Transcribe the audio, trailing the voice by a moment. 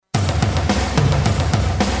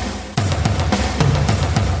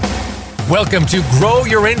Welcome to Grow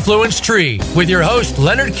Your Influence Tree with your host,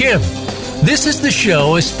 Leonard Kim. This is the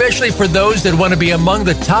show especially for those that want to be among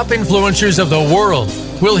the top influencers of the world.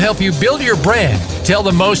 We'll help you build your brand, tell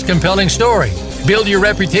the most compelling story, build your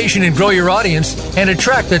reputation and grow your audience, and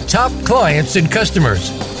attract the top clients and customers.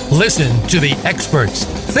 Listen to the experts.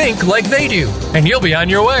 Think like they do, and you'll be on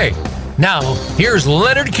your way. Now, here's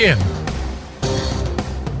Leonard Kim.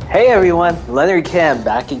 Hey everyone, Leonard Kim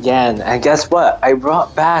back again. And guess what? I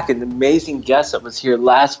brought back an amazing guest that was here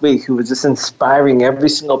last week who was just inspiring every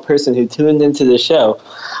single person who tuned into the show.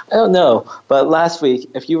 I don't know, but last week,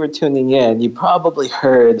 if you were tuning in, you probably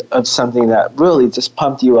heard of something that really just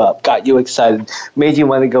pumped you up, got you excited, made you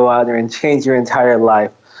want to go out there and change your entire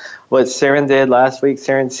life. What Saren did last week,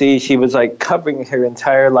 Saren C, she was like covering her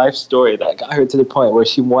entire life story that got her to the point where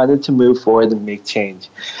she wanted to move forward and make change.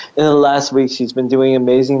 In the last week, she's been doing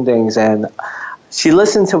amazing things, and she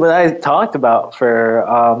listened to what I talked about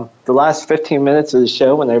for the last 15 minutes of the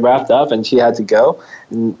show when I wrapped up, and she had to go.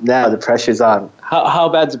 And now the pressure's on. How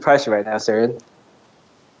bad's the pressure right now, Saren?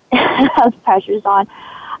 The pressure's on.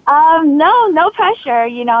 No pressure.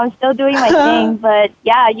 You know, I'm still doing my thing, but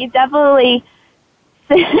yeah, you definitely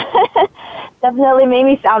made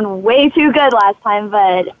me sound way too good last time,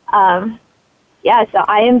 but yeah, so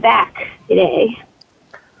I am back today.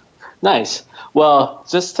 Nice. Well,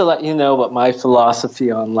 just to let you know what my philosophy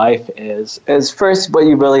on life is first what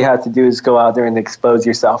you really have to do is go out there and expose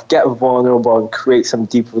yourself, get vulnerable, and create some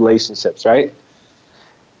deep relationships, right?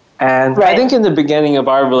 And right. I think in the beginning of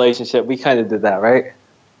our relationship, we kind of did that, right?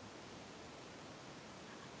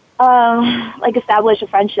 Like establish a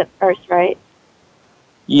friendship first, right?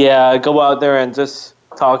 Yeah, go out there and just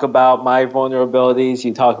talk about my vulnerabilities.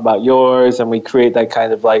 You talk about yours, and we create that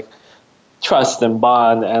kind of like trust and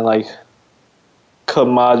bond and like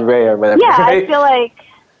camaraderie or whatever. Yeah, right? I feel like,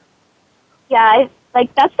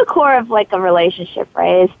 that's the core of like a relationship,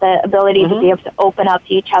 right? It's the ability to be able to open up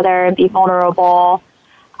to each other and be vulnerable.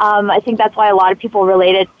 I think that's why a lot of people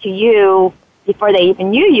related to you before they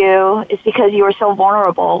even knew you is because you were so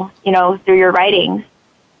vulnerable, you know, through your writings.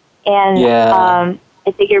 And I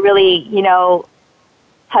think it really, you know,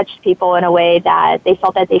 touched people in a way that they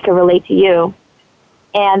felt that they could relate to you.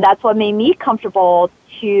 And that's what made me comfortable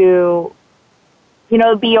to, you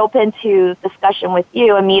know, be open to discussion with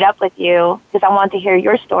you and meet up with you because I wanted to hear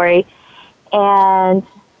your story. And,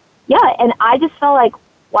 yeah, and I just felt like,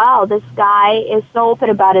 wow, this guy is so open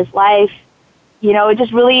about his life. You know, it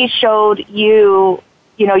just really showed you,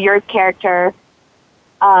 you know, your character,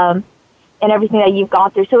 and everything that you've gone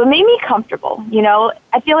through. So it made me comfortable, you know.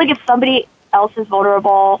 I feel like if somebody else is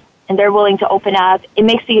vulnerable and they're willing to open up, it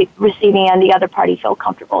makes the receiving and the other party feel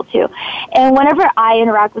comfortable too. And whenever I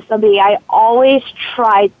interact with somebody, I always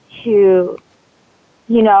try to,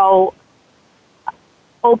 you know,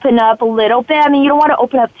 open up a little bit. I mean, you don't want to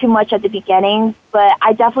open up too much at the beginning, but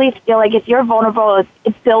I definitely feel like if you're vulnerable,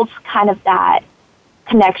 it builds kind of that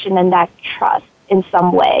connection and that trust in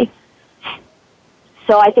some way.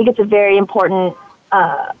 So I think it's a very important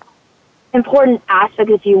aspect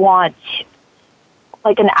if you want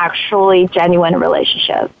like an actually genuine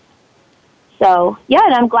relationship. So yeah,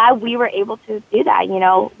 and I'm glad we were able to do that. You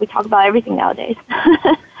know, we talk about everything nowadays.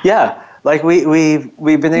 Yeah, like we've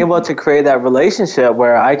been able to create that relationship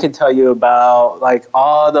where I can tell you about like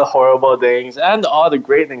all the horrible things and all the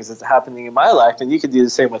great things that's happening in my life, and you could do the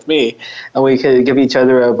same with me, and we could give each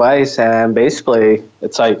other advice, and basically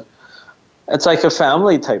it's like a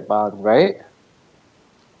family type bond, right?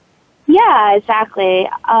 Yeah, exactly.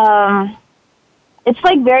 It's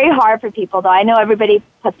like very hard for people though. I know everybody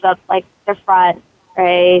puts up like their front,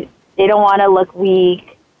 right? They don't want to look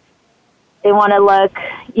weak. They want to look,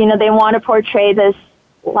 you know, they want to portray this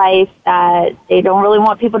life that they don't really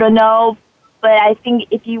want people to know. But I think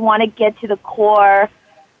if you want to get to the core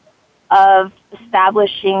of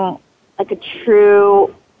establishing like a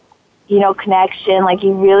true, you know, connection, like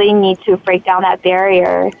you really need to break down that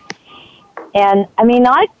barrier. And I mean,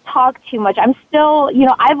 not talk too much. I'm still, you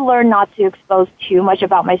know, I've learned not to expose too much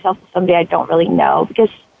about myself to somebody I don't really know because,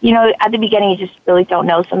 you know, at the beginning you just really don't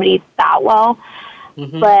know somebody that well.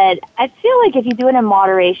 Mm-hmm. But I feel like if you do it in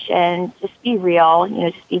moderation, just be real, you know,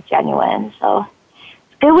 just be genuine. So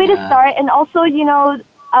it's a good way to start. And also, you know,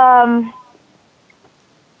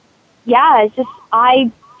 it's just,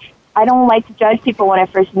 I don't like to judge people when I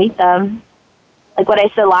first meet them. Like what I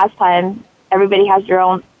said last time, everybody has their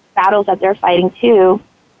own battles that they're fighting too.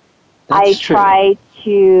 That's true. Try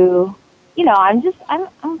to, you know, I'm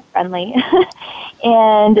friendly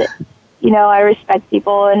and, you know, I respect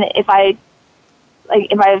people. And if I'm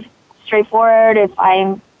straightforward, if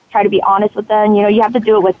I'm try to be honest with them, you know, you have to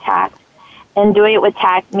do it with tact. And doing it with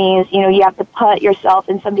tact means, you have to put yourself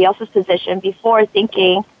in somebody else's position before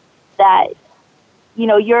thinking that,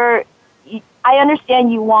 I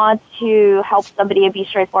understand you want to help somebody and be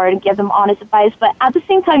straightforward and give them honest advice, but at the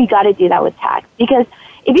same time, you got to do that with tact. Because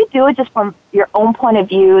if you do it just from your own point of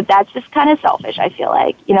view, that's just kind of selfish, I feel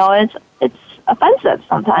like. It's offensive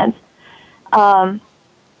sometimes.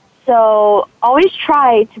 So always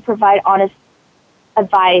try to provide honest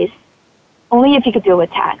advice, only if you could do it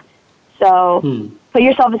with tact. So put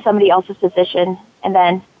yourself in somebody else's position, and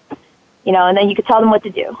then, and then you could tell them what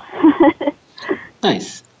to do.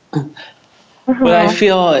 Nice. What I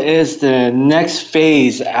feel is the next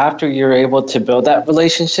phase after you're able to build that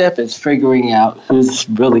relationship is figuring out who's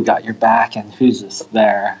really got your back and who's just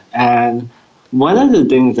there. And one of the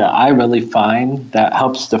things that I really find that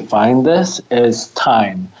helps define this is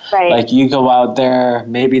time. Right. Like you go out there,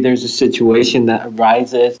 maybe there's a situation that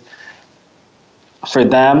arises. For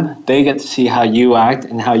them, they get to see how you act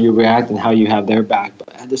and how you react and how you have their back.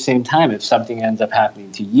 But at the same time, if something ends up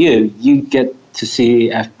happening to you, you get to see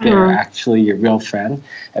if they're actually your real friend,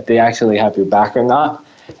 if they actually have your back or not.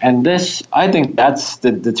 And this, I think that's the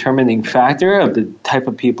determining factor of the type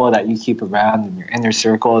of people that you keep around in your inner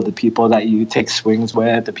circle, the people that you take swings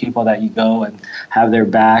with, the people that you go and have their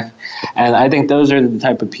back. And I think those are the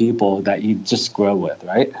type of people that you just grow with,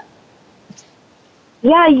 right?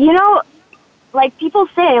 Yeah, like people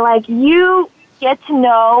say, like you get to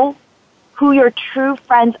know who your true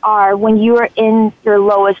friends are when you are in your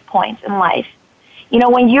lowest points in life.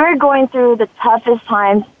 When you're going through the toughest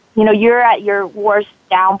times, you're at your worst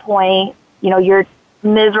down point, you're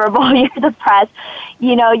miserable, you're depressed,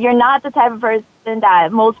 you're not the type of person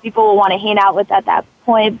that most people will want to hang out with at that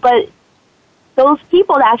point. But those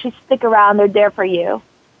people that actually stick around, they're there for you.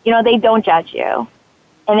 They don't judge you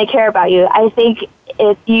and they care about you. I think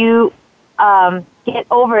if you get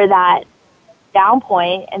over that down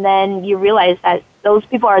point, and then you realize that those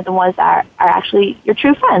people are the ones that are actually your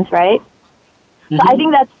true friends, right? So I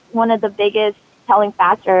think that's one of the biggest telling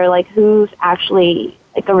factor, like who's actually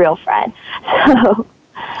like a real friend. So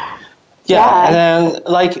yeah, and then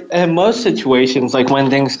like in most situations, like when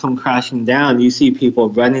things come crashing down, you see people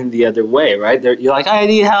running the other way, right? You're like, I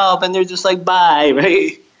need help, and they're just like, bye,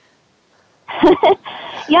 right?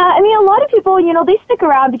 Yeah, I mean, a lot of people, they stick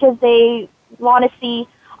around because they want to see,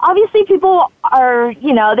 obviously people are,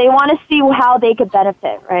 they want to see how they could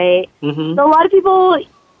benefit, right? So a lot of people,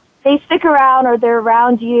 they stick around or they're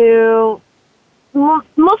around you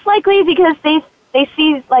most likely because they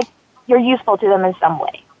see like you're useful to them in some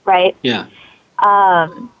way, right? Yeah.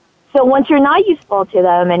 So once you're not useful to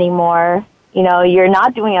them anymore, you're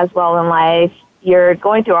not doing as well in life, you're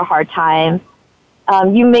going through a hard time,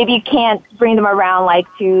 you maybe can't bring them around like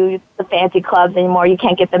to the fancy clubs anymore, you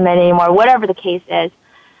can't get them in anymore, whatever the case is.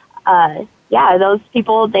 Yeah, those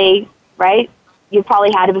people, right? You've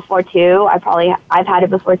probably had it before too. I've had it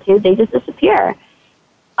before too. They just disappear.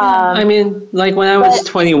 I mean, like when I was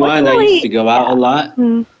 21, I used to go out a lot.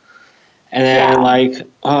 And then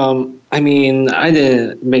I mean, I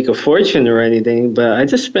didn't make a fortune or anything, but I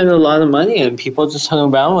just spent a lot of money and people just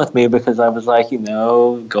hung around with me because I was like,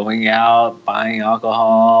 going out, buying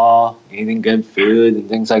alcohol, eating good food and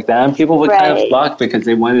things like that. And people would kind of flock because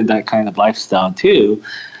they wanted that kind of lifestyle too.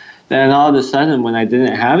 Then all of a sudden, when I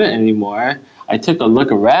didn't have it anymore, I took a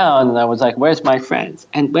look around and I was like, where's my friends?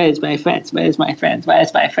 And where's my friends? Where's my friends?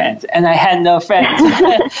 Where's my friends? And I had no friends.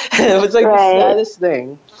 It was like the saddest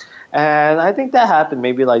thing. And I think that happened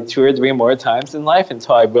maybe like 2 or 3 more times in life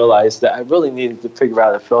until I realized that I really needed to figure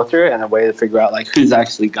out a filter and a way to figure out like who's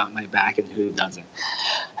actually got my back and who doesn't.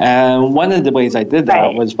 And one of the ways I did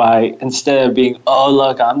that was by, instead of being, oh,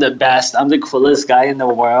 look, I'm the best, I'm the coolest guy in the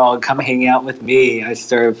world, come hang out with me, I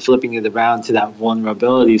started flipping it around to that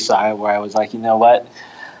vulnerability side where I was like, you know what,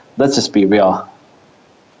 let's just be real.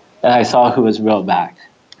 And I saw who was real back.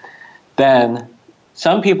 Then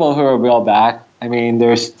some people who are real back, I mean,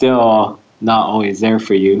 they're still not always there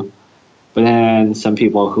for you. But then some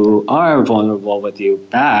people who are vulnerable with you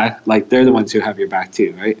back, like they're the ones who have your back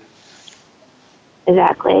too, right?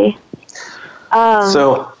 Exactly.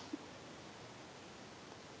 So,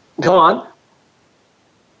 go on.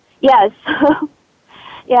 Yes.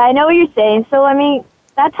 Yeah, I know what you're saying. So, I mean,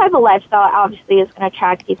 that type of lifestyle obviously is going to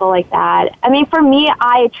attract people like that. I mean, for me,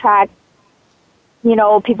 I attract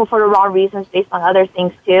people for the wrong reasons based on other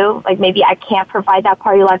things too. Like maybe I can't provide that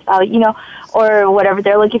party lifestyle, or whatever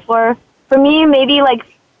they're looking for. For me, maybe like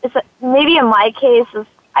maybe in my case,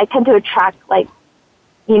 I tend to attract like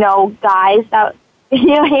guys that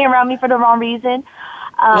hang around me for the wrong reason.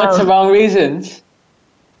 What's the wrong reasons?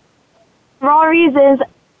 Wrong reasons.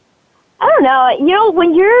 I don't know.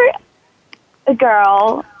 When you're a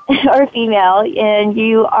girl or a female and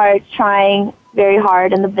you are trying very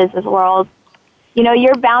hard in the business world,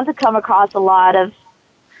 you're bound to come across a lot of,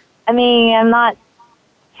 I'm not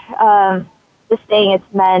just saying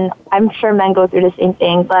it's men. I'm sure men go through the same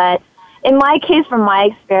thing, but in my case, from my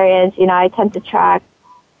experience, I tend to attract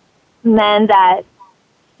men that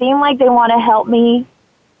seem like they want to help me,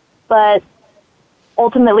 but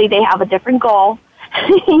ultimately they have a different goal,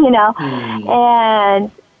 and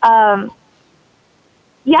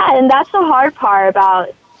and that's the hard part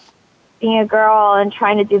about being a girl and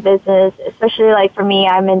trying to do business, especially like for me,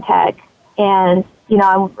 I'm in tech and,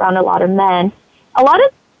 I'm around a lot of men.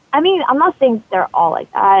 I'm not saying they're all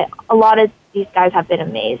like that. A lot of these guys have been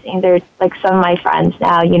amazing. They're like some of my friends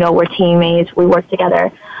now, we're teammates, we work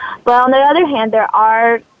together. But on the other hand, there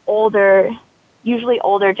are usually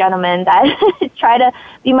older gentlemen that try to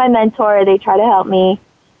be my mentor. They try to help me.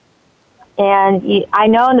 And I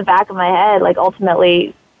know in the back of my head, like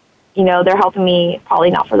ultimately, they're helping me probably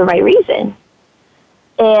not for the right reason.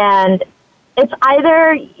 And it's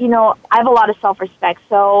either, I have a lot of self-respect,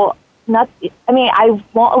 so I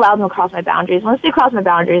won't allow them to cross my boundaries. Once they cross my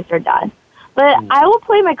boundaries, they're done. But I will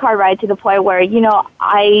play my card right to the point where,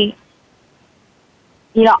 I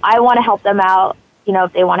want to help them out,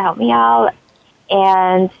 if they want to help me out.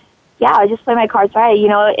 And, yeah, I just play my cards right.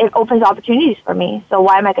 It opens opportunities for me. So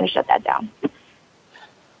why am I going to shut that down?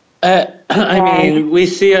 We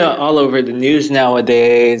see it all over the news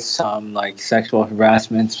nowadays. Like sexual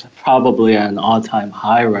harassment's probably at an all-time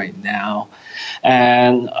high right now.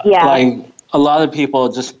 And, a lot of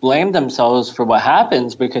people just blame themselves for what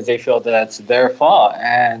happens because they feel that it's their fault.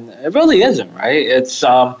 And it really isn't, right?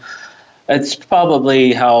 It's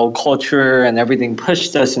probably how culture and everything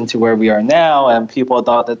pushed us into where we are now, and people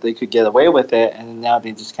thought that they could get away with it, and now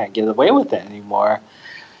they just can't get away with it anymore.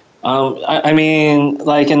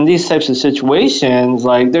 In these types of situations,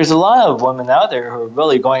 there's a lot of women out there who are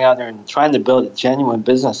really going out there and trying to build a genuine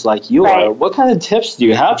business like you are. What kind of tips do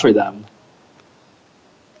you have for them?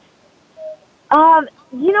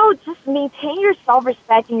 Just maintain your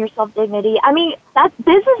self-respect and your self-dignity. That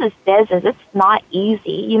business is business. It's not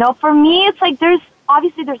easy. For me, it's like there's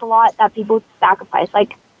a lot that people sacrifice.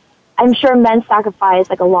 Like, I'm sure men sacrifice,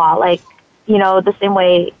 a lot. The same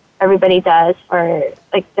way everybody does for,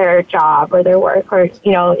 their job or their work or,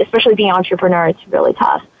 especially being an entrepreneur, it's really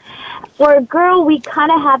tough. For a girl, we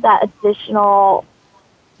kind of have that additional,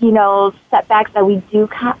 setbacks that we do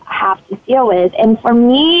have to deal with. And for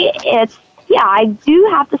me, I do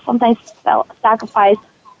have to sometimes sacrifice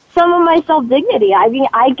some of my self-dignity.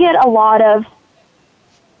 I get a lot of,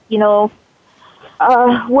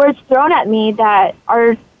 words thrown at me that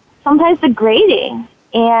are sometimes degrading.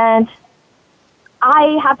 And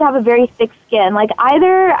I have to have a very thick skin.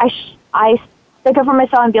 Either I stick up for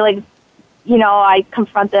myself and be like, I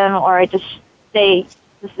confront them, or I just say,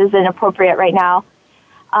 this isn't appropriate right now.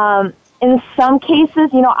 In some cases,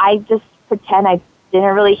 I just pretend I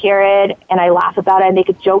didn't really hear it, and I laugh about it and make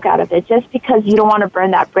a joke out of it, just because you don't want to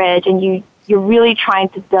burn that bridge, and you're really trying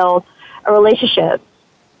to build a relationship,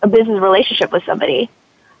 a business relationship with somebody.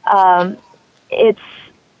 It's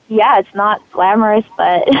not glamorous,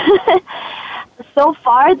 but so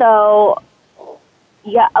far though,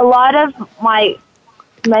 a lot of my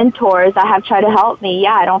mentors that have tried to help me,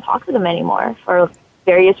 I don't talk to them anymore for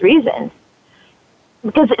various reasons,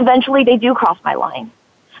 because eventually they do cross my line.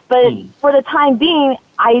 But for the time being,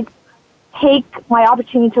 I take my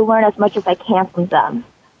opportunity to learn as much as I can from them,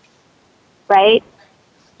 right?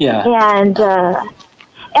 Yeah. And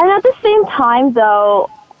at the same time, though,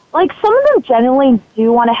 some of them genuinely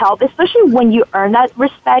do want to help, especially when you earn that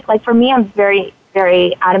respect. For me, I'm very,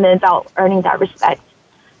 very adamant about earning that respect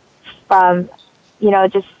from,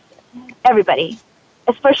 just everybody,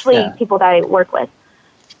 especially people that I work with,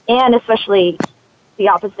 and especially the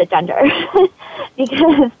opposite gender,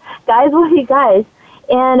 because guys will be guys.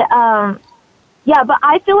 And, but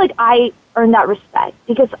I feel like I earn that respect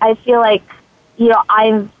because I feel like,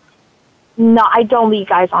 I don't lead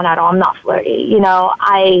guys on at all. I'm not flirty.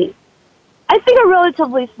 I think I'm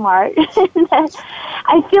relatively smart.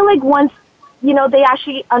 I feel like once, they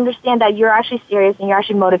actually understand that you're actually serious and you're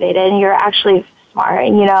actually motivated and you're actually smart,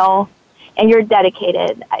 and, and you're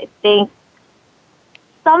dedicated, I think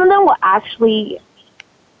some of them will actually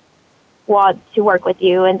want to work with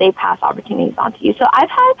you, and they pass opportunities on to you. So I've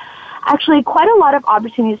had actually quite a lot of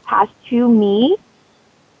opportunities passed to me,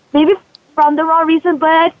 maybe from the wrong reason,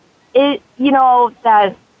 but that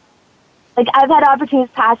I've had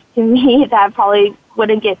opportunities passed to me that probably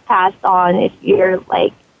wouldn't get passed on if you're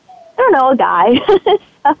a guy.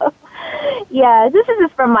 So this is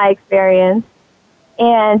just from my experience.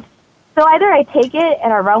 And So either I take it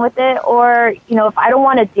and I run with it, or, you know, if I don't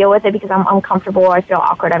want to deal with it because I'm uncomfortable or I feel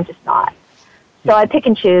awkward, I'm just not. So I pick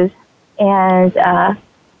and choose. And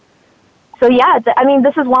so, yeah, I mean,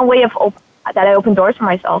 this is one way that I open doors for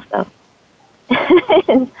myself. So.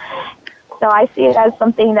 So I see it as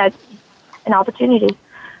something that's an opportunity.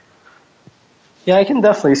 Yeah, I can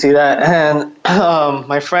definitely see that. And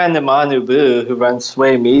my friend Imanu Bu, who runs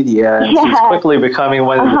Sway Media, she's quickly becoming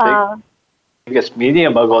one of the biggest media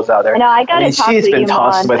moguls out there. I know, I got to talk to you, Iman.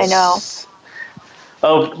 I know.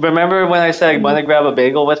 Oh, remember when I said, want to grab a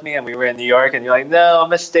bagel with me, and we were in New York, and you're like, no, I'm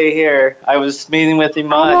going to stay here. I was meeting with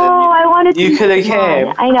Iman. I wanted to. You could have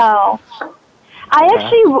came. I know. I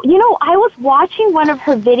actually, you know, I was watching one of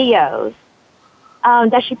her videos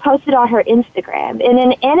that she posted on her Instagram. And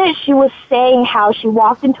in it, she was saying how she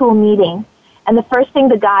walked into a meeting, and the first thing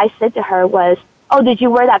the guy said to her was, oh, did you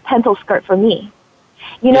wear that pencil skirt for me?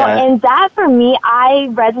 You know, and that for me, I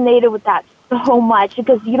resonated with that so much,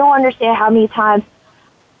 because you don't understand how many times,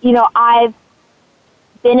 you know, I've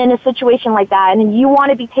been in a situation like that, and you want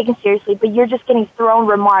to be taken seriously, but you're just getting thrown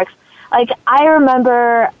remarks. Like, I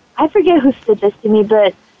remember, I forget who said this to me,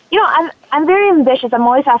 but, you know, I'm very ambitious. I'm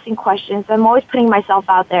always asking questions. I'm always putting myself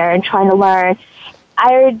out there and trying to learn.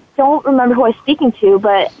 I don't remember who I was speaking to,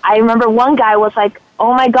 but I remember one guy was like,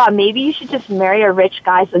 oh, my God, maybe you should just marry a rich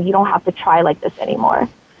guy so you don't have to try like this anymore.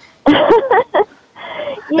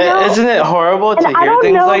 You know? Isn't it horrible to hear things like that? I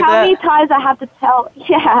don't know how many times I have to tell.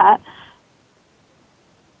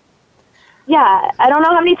 Yeah, I don't know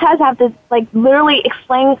how many times I have to, like, literally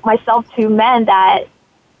explain myself to men that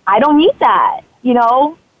I don't need that, you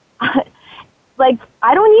know? Like,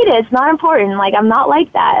 I don't need it. It's not important. Like, I'm not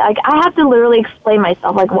like that. Like, I have to literally explain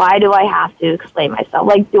myself. Like, why do I have to explain myself?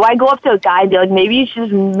 Like, do I go up to a guy and be like, maybe you should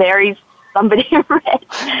just marry somebody rich,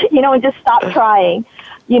 you know, and just stop trying,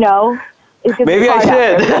 you know? Maybe I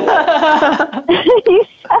should. You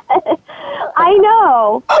should. I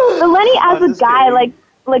know. But Lenny, as a guy, like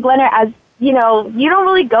Leonard, as, you know, you don't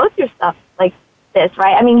really go through stuff like this,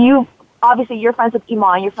 right? I mean, obviously you're friends with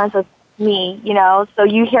Iman, you're friends with me, you know, so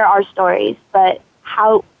you hear our stories, but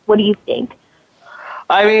what do you think?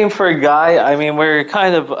 I mean, for a guy, I mean, we're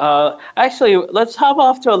kind of, actually, let's hop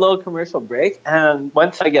off to a little commercial break, and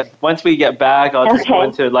once we get back, I'll just go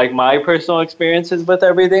into, like, my personal experiences with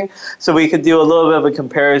everything, so we could do a little bit of a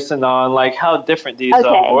comparison on, like, how different these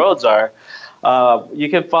worlds are. You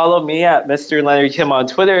can follow me at Mr. Leonard Kim on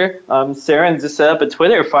Twitter. Sarah just set up a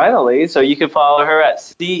Twitter finally, so you can follow her at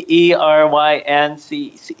CERYNCEE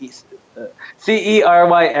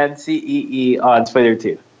on Twitter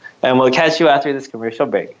too. And we'll catch you after this commercial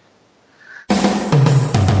break.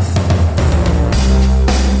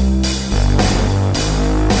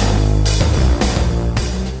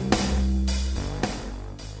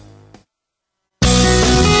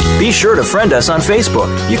 Be sure to friend us on Facebook.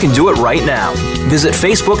 You can do it right now. Visit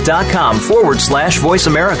Facebook.com/Voice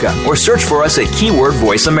America or search for us at keyword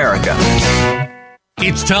Voice America.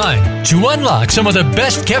 It's time to unlock some of the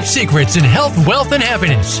best-kept secrets in health, wealth, and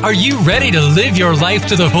happiness. Are you ready to live your life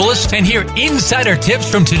to the fullest and hear insider tips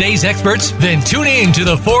from today's experts? Then tune in to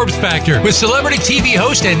The Forbes Factor with celebrity TV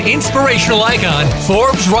host and inspirational icon,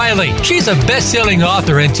 Forbes Riley. She's a best-selling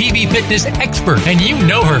author and TV fitness expert, and you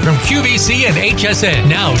know her from QVC and HSN.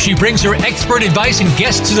 Now she brings her expert advice and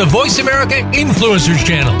guests to the Voice America Influencers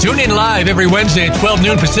channel. Tune in live every Wednesday at 12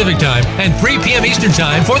 noon Pacific Time and 3 p.m. Eastern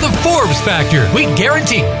Time for The Forbes Factor. We guarantee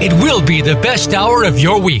it will be the best hour of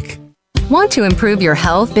your week. Want to improve your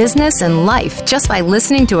health, business, and life just by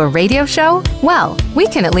listening to a radio show? Well, we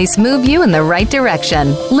can at least move you in the right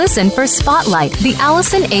direction. Listen for Spotlight, the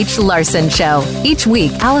Allison H. Larson Show. Each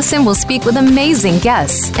week, Allison will speak with amazing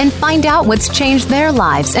guests and find out what's changed their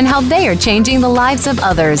lives and how they are changing the lives of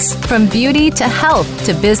others. From beauty to health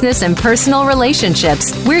to business and personal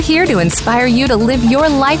relationships, we're here to inspire you to live your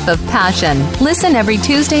life of passion. Listen every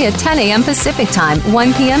Tuesday at 10 a.m. Pacific Time,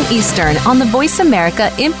 1 p.m. Eastern on the Voice America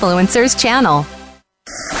Influencers channel.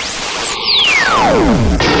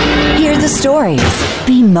 Hear the stories.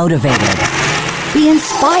 Be motivated. Be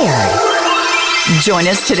inspired. Join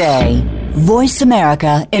us today. Voice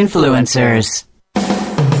America Influencers.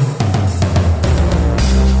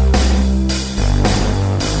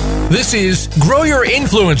 This is Grow Your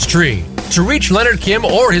Influence Tree. To reach Leonard Kim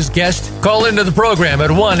or his guest, call into the program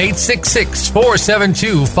at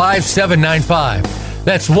 1-866-472-5795.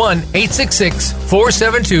 That's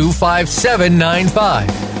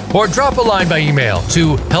 1-866-472-5795. Or drop a line by email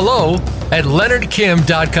to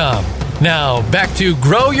hello@leonardkim.com. Now, back to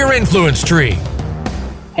Grow Your Influence Tree.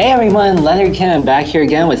 Hey everyone, Leonard Kim back here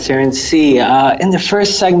again with Saren C. In the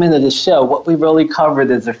first segment of the show, what we really covered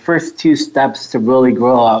is the first 2 steps to really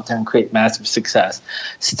grow out there and create massive success.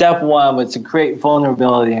 Step 1 was to create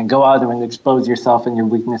vulnerability and go out there and expose yourself and your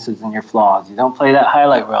weaknesses and your flaws. You don't play that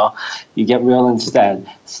highlight reel, you get real instead.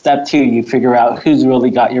 Step 2, you figure out who's really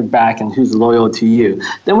got your back and who's loyal to you.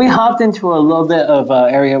 Then we hopped into a little bit of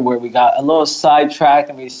an area where we got a little sidetracked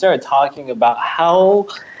and we started talking about how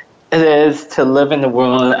it is to live in the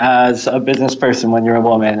world as a business person when you're a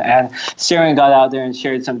woman. And Saren got out there and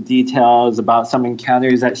shared some details about some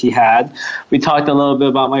encounters that she had. We talked a little bit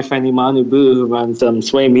about my friend Imanu Boo, who runs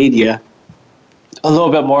Sway Media, a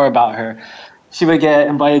little bit more about her. She would get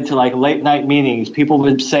invited to like late night meetings. People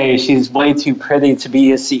would say she's way too pretty to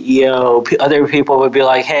be a CEO. Other people would be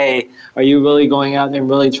like, hey, are you really going out there and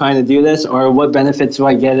really trying to do this? Or what benefits do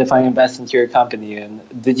I get if I invest into your company? And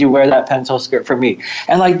did you wear that pencil skirt for me?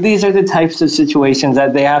 And like these are the types of situations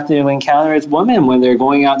that they have to encounter as women when they're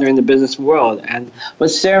going out there in the business world. And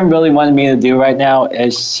what Saren really wanted me to do right now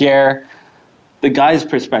is share the guy's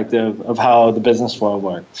perspective of how the business world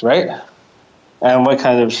works, right? And what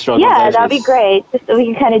kind of struggle? Yeah, that'd be great, just so we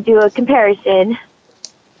can kind of do a comparison.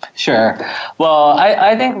 Sure. Well,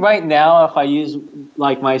 I think right now, if I use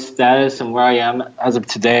like my status and where I am as of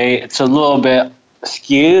today, it's a little bit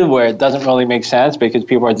skewed where it doesn't really make sense because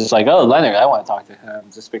people are just like, oh, Leonard, I want to talk to him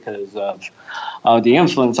just because of the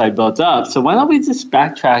influence I built up. So why don't we just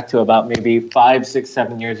backtrack to about maybe 5, 6,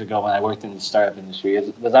 7 years ago when I worked in the startup industry?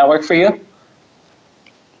 Does that work for you?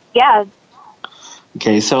 Yeah.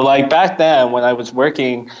 Okay, so like back then when I was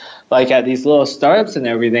working like at these little startups and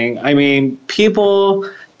everything, I mean, people,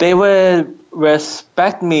 they would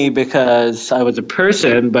respect me because I was a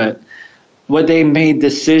person, but what they made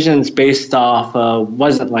decisions based off of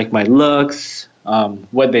wasn't like my looks,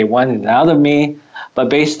 what they wanted out of me, but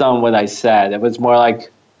based on what I said. It was more like,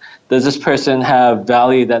 does this person have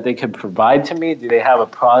value that they could provide to me? Do they have a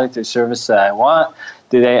product or service that I want?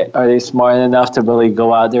 Are they smart enough to really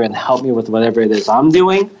go out there and help me with whatever it is I'm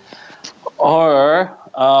doing? Or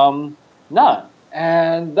not.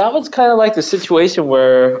 And that was kind of like the situation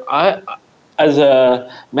where I, as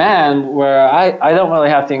a man, where I don't really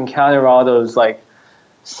have to encounter all those like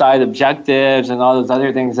side objectives and all those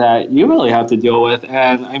other things that you really have to deal with.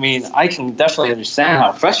 And I mean, I can definitely understand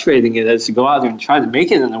how frustrating it is to go out there and try to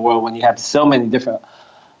make it in the world when you have so many different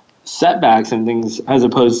setbacks and things, as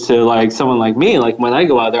opposed to like someone like me. Like when I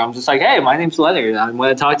go out there, I'm just like, hey, my name's Leonard, I'm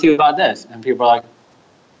going to talk to you about this. And people are like,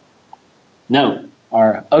 no,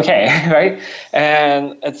 or okay, right?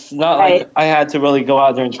 And it's not like I had to really go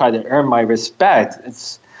out there and try to earn my respect.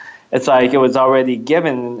 It's like it was already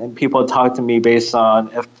given, and people talk to me based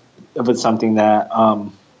on if it's something that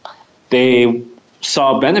they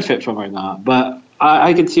saw benefit from or not. But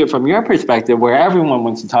I could see it from your perspective, where everyone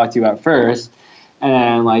wants to talk to you at first,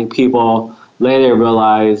 and like people later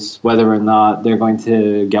realize whether or not they're going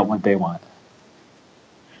to get what they want.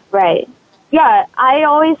 Right. Yeah, I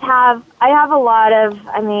have a lot of,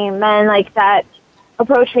 men like that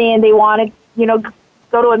approach me and they want to,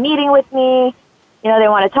 go to a meeting with me, they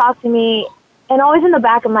want to talk to me. And always in the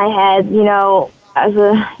back of my head,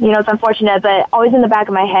 it's unfortunate, but always in the back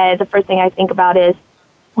of my head, the first thing I think about is,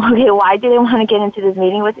 okay, why do they want to get into this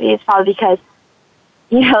meeting with me? It's probably because,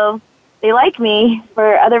 they like me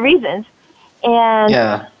for other reasons. And,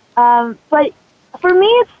 but for me,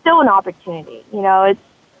 it's still an opportunity. It's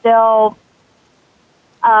still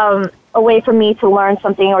a way for me to learn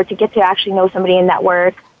something or to get to actually know somebody in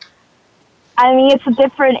network. It's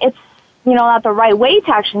not the right way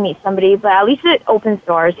to actually meet somebody, but at least it opens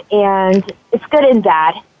doors, and it's good and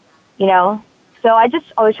bad, So I just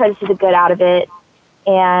always try to see the good out of it.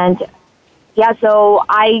 And, so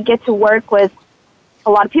I get to work with a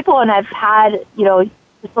lot of people, and I've had,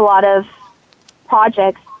 just a lot of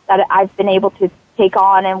projects that I've been able to take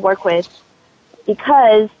on and work with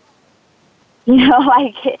because,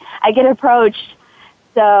 I get approached.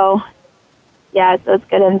 So, so it's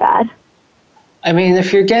good and bad. I mean,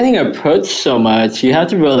 if you're getting approached so much, you have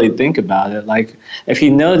to really think about it. Like, if you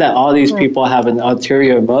know that all these people have an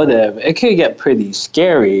ulterior motive, it could get pretty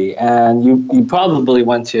scary, and you probably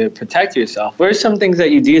want to protect yourself. What are some things that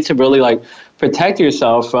you do to really, protect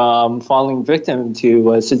yourself from falling victim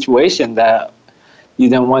to a situation that you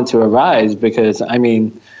don't want to arise? Because,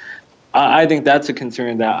 I think that's a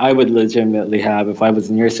concern that I would legitimately have if I was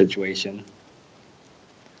in your situation.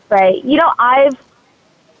 Right. I've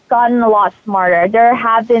gotten a lot smarter. There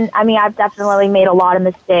have been, I've definitely made a lot of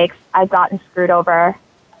mistakes. I've gotten screwed over,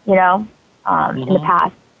 in the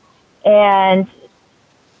past. And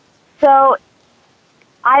so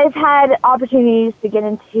I've had opportunities to get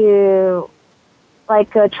into,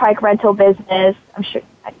 like a trike rental business. I'm sure,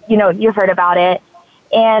 you've heard about it.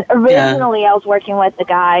 And originally I was working with a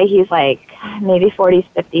guy, he's like maybe 40s,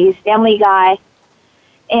 50s, family guy.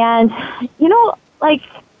 And, like,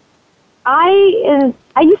 I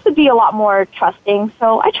used to be a lot more trusting,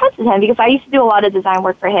 so I trusted him because I used to do a lot of design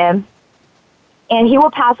work for him. And he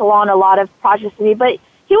will pass along a lot of projects to me, but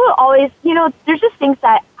he will always, there's just things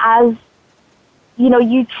that as,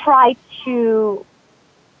 you try to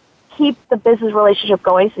keep the business relationship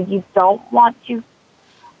going so you don't want to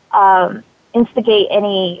instigate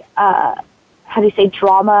any,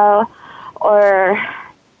 drama or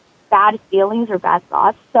bad feelings or bad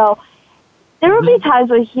thoughts. So there would be times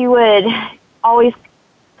where he would always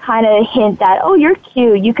kind of hint that, oh, you're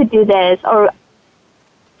cute, you could do this, or,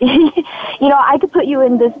 I could put you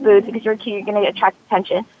in this booth because you're cute, you're going to attract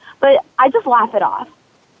attention. But I just laugh it off.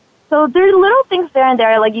 So there's little things there and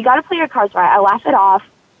there, like you got to play your cards right. I laugh it off.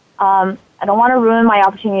 I don't want to ruin my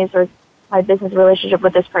opportunities or my business relationship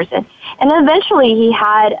with this person. And eventually he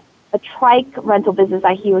had a trike rental business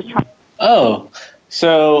that he was trying. Oh,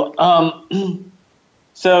 so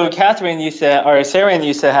so Catherine Sarah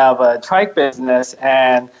used to have a trike business,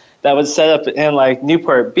 and that was set up in like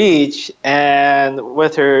Newport Beach. And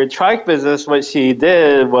with her trike business, what she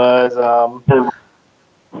did was,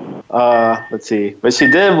 let's see, what she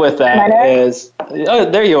did with that is, oh,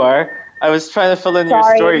 there you are. I was trying to fill in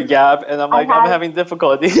your story gap, and I'm having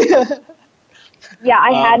difficulty. Yeah,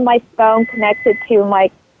 I had my phone connected to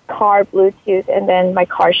my car Bluetooth, and then my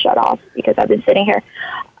car shut off because I've been sitting here.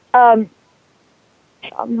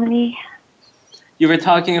 Money. You were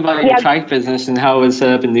talking about your trike business and how it was set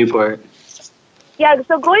up in Newport. Yeah,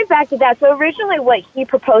 so going back to that, so originally what he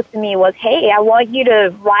proposed to me was, hey, I want you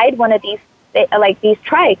to ride one of these, like these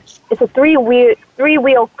trikes. It's a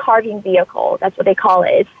three-wheel carving vehicle. That's what they call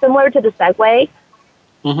it. It's similar to the Segway,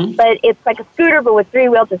 but it's like a scooter, but with 3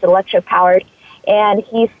 wheels. It's electric-powered. And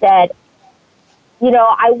he said,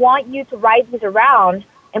 I want you to ride these around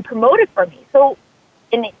and promote it for me. So,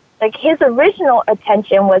 his original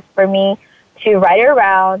intention was for me to ride it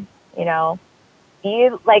around, be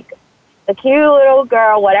like a cute little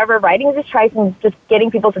girl, whatever, riding his trikes and just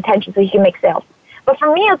getting people's attention so he can make sales. But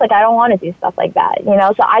for me, I was like, I don't want to do stuff like that,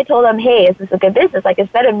 So I told him, hey, is this a good business? Like,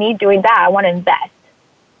 instead of me doing that, I want to invest.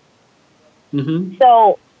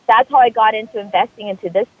 So that's how I got into investing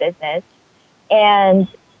into this business. And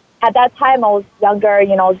at that time, I was younger, I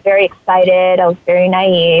was very excited. I was very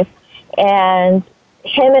naive. And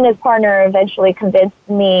him and his partner eventually convinced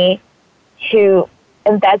me to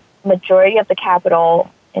invest majority of the capital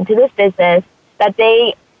into this business that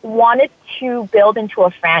they wanted to build into a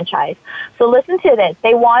franchise. So listen to this.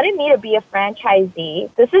 They wanted me to be a franchisee.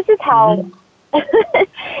 This is just how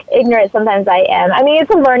ignorant sometimes I am. I mean, it's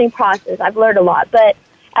a learning process. I've learned a lot. But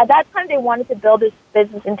at that time, they wanted to build this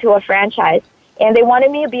business into a franchise, and they wanted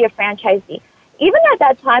me to be a franchisee. Even at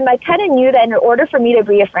that time, I kind of knew that in order for me to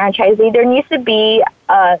be a franchisee, there needs to be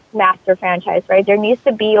a master franchise, right? There needs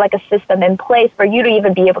to be like a system in place for you to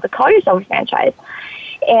even be able to call yourself a franchise.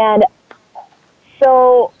 And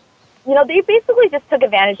so, they basically just took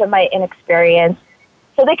advantage of my inexperience.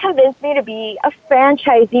 So they convinced me to be a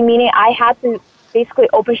franchisee, meaning I had to basically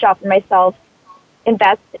open shop for myself,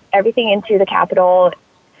 invest everything into the capital,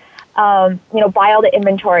 buy all the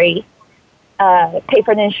inventory, pay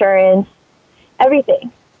for the insurance,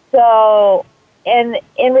 everything. So, and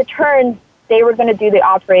in return, they were going to do the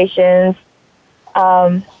operations.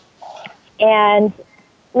 And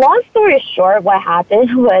long story short, what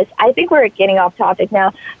happened was, I think we're getting off topic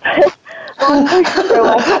now. Long story short,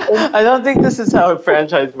 what happened? I don't think this is how a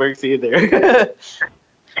franchise works either.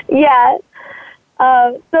 Yeah.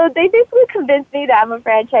 So they basically convinced me that I'm a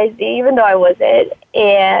franchisee, even though I wasn't.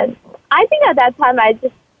 And I think at that time, I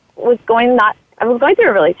was going through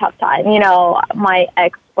a really tough time. My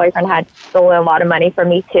ex-boyfriend had stolen a lot of money from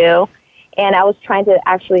me too, and I was trying to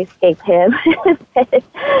actually escape him.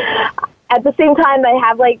 At the same time,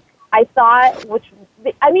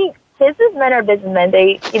 businessmen are businessmen.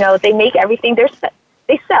 They make everything. They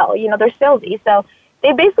sell. They're salesy. So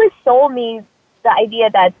they basically sold me the idea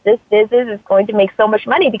that this business is going to make so much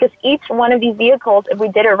money because each one of these vehicles, if we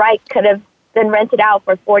did it right, could have been rented out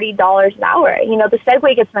for $40 an hour. The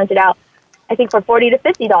Segway gets rented out, I think, for $40 to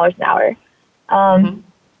 $50 an hour.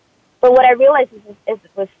 But what I realized is it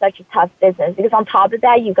was such a tough business because on top of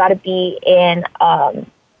that, you got to be in a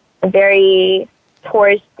very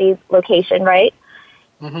touristy location, right?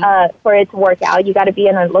 For it to work out, you got to be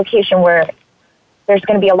in a location where there's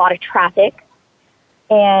going to be a lot of traffic.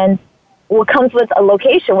 And what comes with a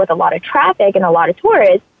location with a lot of traffic and a lot of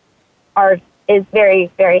tourists is very,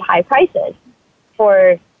 very high prices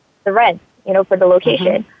for the rent. for the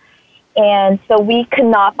location. And so we could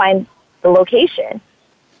not find the location.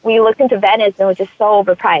 We looked into Venice and it was just so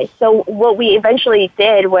overpriced. So what we eventually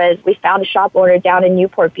did was we found a shop owner down in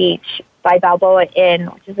Newport Beach by Balboa Inn,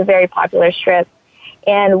 which is a very popular strip.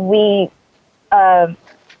 And we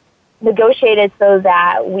negotiated so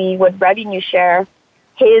that we would revenue share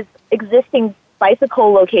his existing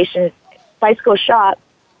bicycle shop.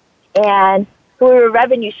 And so we would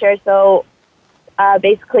revenue share. So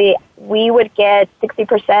basically we would get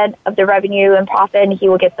 60% of the revenue and profit and he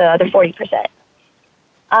would get the other 40%.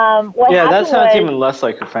 That sounds even less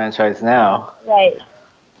like a franchise now. Right.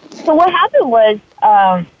 So what happened was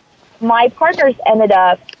my partners ended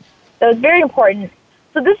up, so it's very important.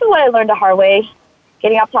 So this is what I learned the hard way,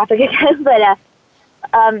 getting off topic again, but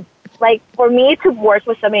for me to work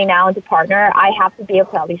with somebody now and to partner, I have to be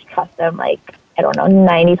able to at least trust them,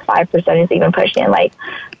 95% is even pushing it, like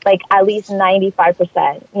at least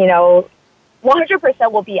 95%,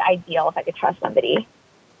 100% will be ideal if I could trust somebody.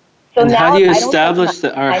 So and now how do you establish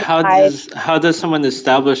that, or how does someone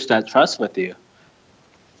establish that trust with you?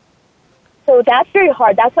 So that's very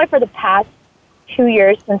hard. That's why for the past 2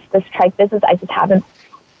 years since this trike business, I just haven't,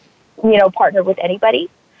 partnered with anybody.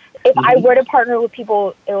 If I were to partner with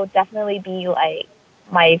people, it would definitely be like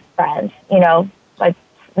my friends, like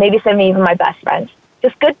maybe some even my best friends,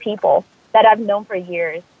 just good people that I've known for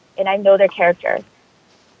years and I know their character.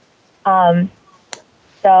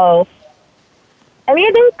 So. I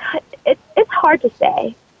mean, it's hard to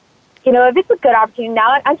say. If it's a good opportunity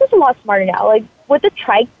now, I'm just a lot smarter now. Like, with the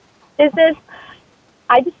trike business,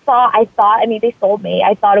 they sold me.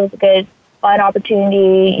 I thought it was a good, fun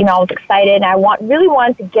opportunity. I was excited, and I really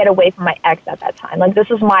wanted to get away from my ex at that time. Like, this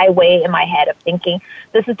was my way in my head of thinking,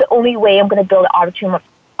 this is the only way I'm going to build an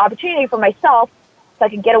opportunity for myself so I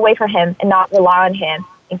can get away from him and not rely on him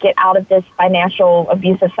and get out of this financial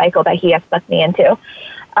abusive cycle that he has sucked me into.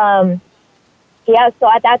 So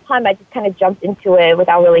at that time, I just kind of jumped into it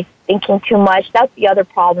without really thinking too much. That's the other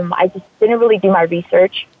problem. I just didn't really do my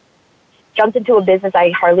research. Jumped into a business I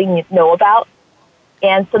hardly know about.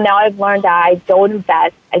 And so now I've learned that I don't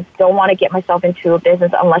invest. I don't want to get myself into a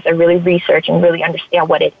business unless I really research and really understand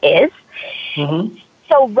what it is. Mm-hmm.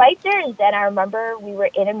 So right there and then, I remember we were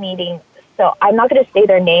in a meeting. So I'm not going to say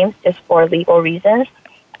their names just for legal reasons.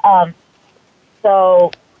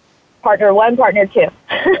 So partner one, partner two.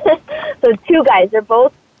 So two guys, they're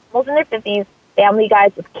both in their 50s, family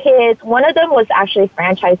guys with kids. One of them was actually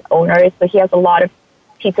franchise owner, so he has a lot of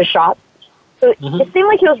pizza shops. So it seemed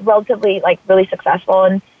like he was relatively, really successful.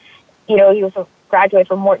 And, he was a graduate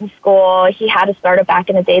from Morton School. He had a startup back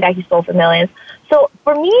in the day that he sold for millions. So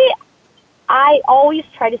for me, I always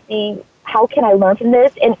try to see how can I learn from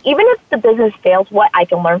this? And even if the business fails, what I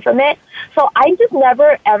can learn from it. So I just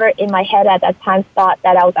never, ever in my head at that time thought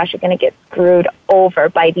that I was actually going to get screwed over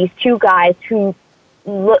by these two guys who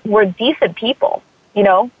were decent people,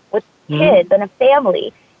 with kids and a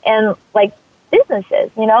family and,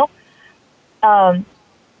 businesses, and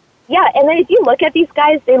then if you look at these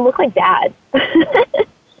guys, they look like dads.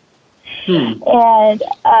 And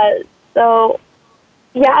so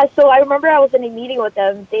I remember I was in a meeting with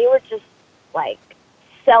them. They were just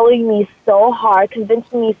selling me so hard,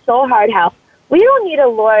 convincing me so hard how we don't need a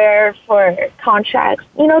lawyer for contracts.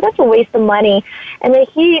 That's a waste of money. And then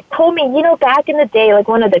he told me, back in the day,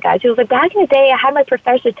 one of the guys, he was like, back in the day, I had my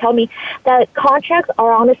professor tell me that contracts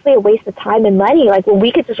are honestly a waste of time and money. When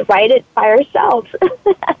we could just write it by ourselves.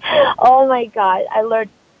 Oh my God. I learned,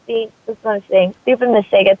 this is what I'm saying, stupid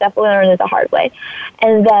mistake. I definitely learned it the hard way.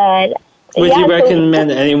 And then, would you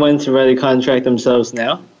recommend anyone to write a contract themselves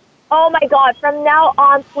now? Oh my God, from now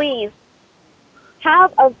on, please,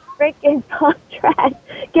 have a freaking contract.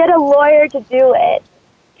 Get a lawyer to do it.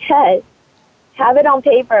 Yes. Have it on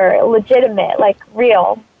paper, legitimate,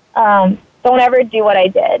 real. Don't ever do what I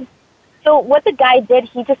did. So what the guy did,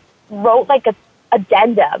 he just wrote a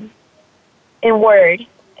addendum in Word,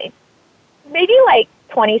 maybe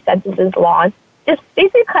 20 sentences long, just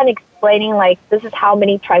basically kind of explaining this is how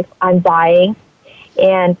many trikes I'm buying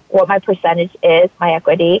and what my percentage is, my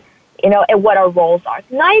equity, and what our roles are.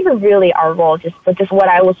 Not even really our role, but just what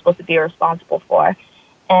I was supposed to be responsible for.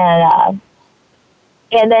 And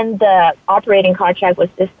then the operating contract was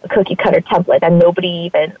just a cookie cutter template and nobody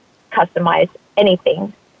even customized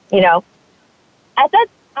anything, I thought,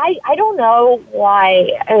 I don't know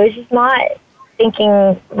why. I was just not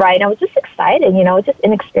thinking right. I was just excited, just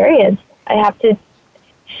inexperienced. I have to,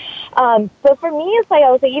 so for me, it's I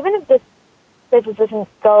was even if this business doesn't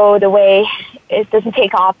go the way, it doesn't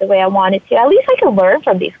take off the way I want it to, at least I can learn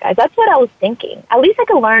from these guys. That's what I was thinking. At least I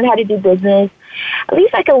can learn how to do business. At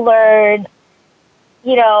least I can learn,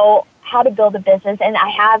 how to build a business, and I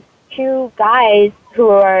have two guys who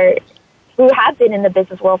have been in the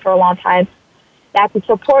business world for a long time that could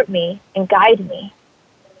support me and guide me.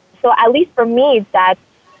 So at least for me, that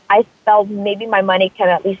I felt maybe my money can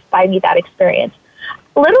at least buy me that experience.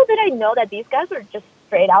 Little did I know that these guys were just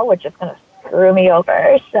straight out were just going to screw me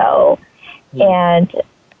over. So, and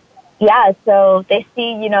yeah, so they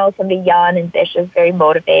see, you know, somebody young, ambitious, very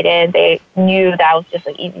motivated. They knew that I was just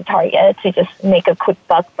an easy target to just make a quick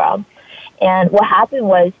buck from. And what happened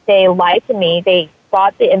was they lied to me. They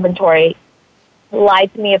bought the inventory,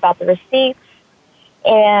 lied to me about the receipts,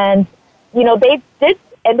 and, you know, they did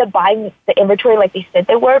end up buying the inventory like they said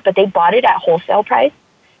they were, but they bought it at wholesale price,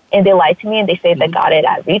 and they lied to me, and they say they got it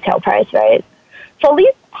at retail price, right? So at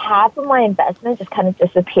least half of my investment just kind of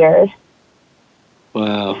disappeared.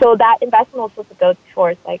 Wow. So that investment was supposed to go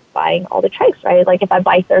towards, like, buying all the trikes, right? Like, if I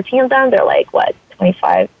buy 13 of them, they're like, what,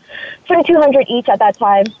 $2,200 each at that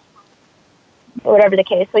time, or whatever the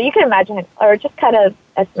case. So you can imagine, or just kind of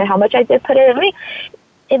estimate how much I did put in. I mean,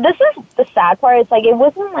 this is the sad part. It's like, it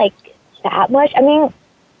wasn't, like, that much. I mean,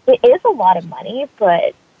 it is a lot of money,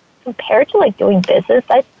 but compared to, like, doing business,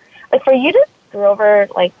 like, for you to screw over,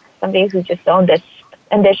 like, somebody who's just so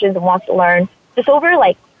ambitious and wants to learn, just over,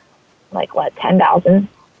 like what, 10,000,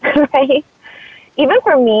 right? Even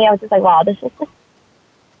for me, I was just like, wow, this is just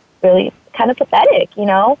really kind of pathetic, you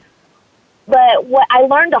know? But what I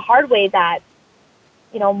learned the hard way that,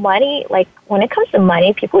 you know, money, like, when it comes to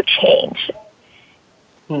money, people change.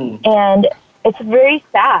 And it's very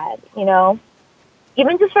sad, you know?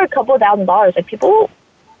 Even just for a couple of $1,000s, like, people,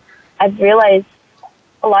 I've realized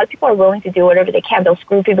a lot of people are willing to do whatever they can. They'll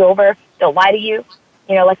screw people over. They'll lie to you,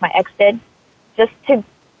 you know, like my ex did, just to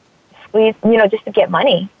squeeze, you know, just to get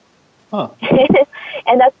money. Huh.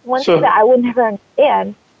 And that's one thing that I would never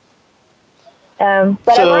understand.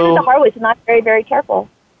 But I learned it the hard way, so not very, very careful.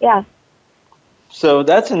 Yeah. So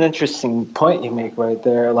that's an interesting point you make right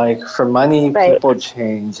there. Like, for money, people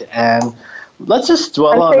change. And let's just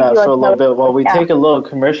dwell on that for a little bit while we take a little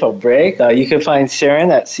commercial break. You can find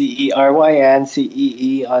Sharon at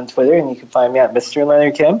CERYNCEE on Twitter, and you can find me at Mr.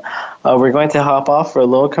 Leonard Kim. We're going to hop off for a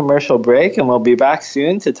little commercial break, and we'll be back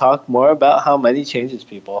soon to talk more about how money changes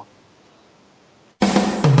people.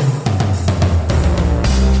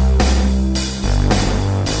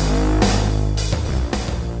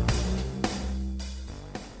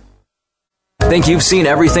 Think you've seen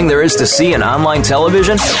everything there is to see in online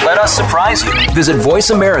television? Let us surprise you. Visit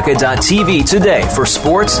voiceamerica.tv today for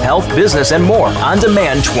sports, health, business, and more on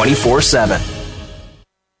demand 24/7.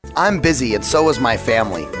 I'm busy, and so is my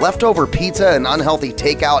family. Leftover pizza and unhealthy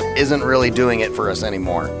takeout isn't really doing it for us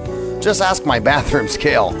anymore. Just ask my bathroom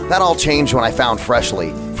scale. That all changed when I found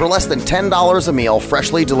Freshly. For less than $10 a meal,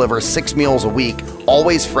 Freshly delivers 6 meals a week,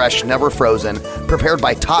 always fresh, never frozen, prepared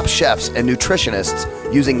by top chefs and nutritionists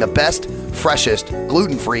using the best, freshest,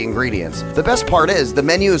 gluten-free ingredients. The best part is the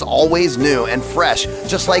menu is always new and fresh,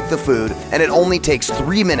 just like the food, and it only takes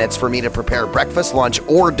 3 minutes for me to prepare breakfast, lunch,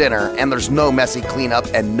 or dinner, and there's no messy cleanup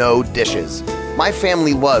and no dishes. My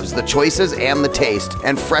family loves the choices and the taste,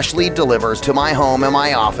 and Freshly delivers to my home and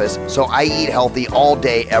my office, so I eat healthy all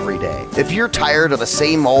day, every day. If you're tired of the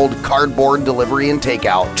same old cardboard delivery and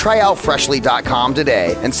takeout, try out Freshly.com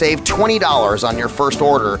today and save $20 on your first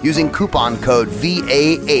order using coupon code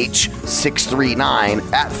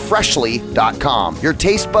VAH639 at Freshly.com. Your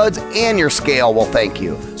taste buds and your scale will thank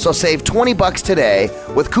you. So save $20 today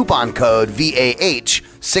with coupon code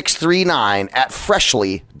VAH639 at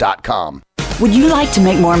Freshly.com. Would you like to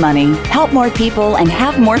make more money, help more people, and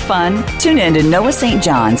have more fun? Tune in to Noah St.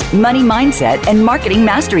 John's Money Mindset and Marketing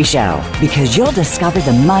Mastery Show, because you'll discover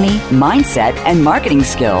the money, mindset, and marketing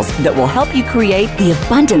skills that will help you create the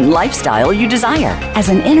abundant lifestyle you desire. As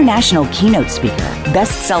an international keynote speaker,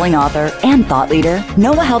 best-selling author, and thought leader,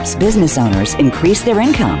 Noah helps business owners increase their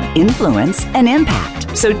income, influence, and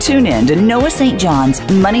impact. So tune in to Noah St. John's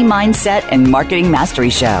Money Mindset and Marketing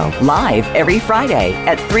Mastery Show, live every Friday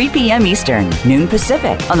at 3 p.m. Eastern, noon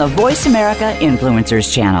Pacific, on the Voice America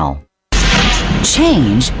Influencers channel.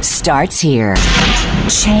 Change starts here.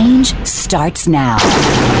 Change starts now.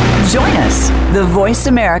 Join us, the Voice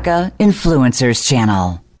America Influencers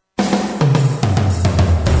channel.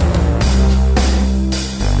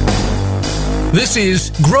 This is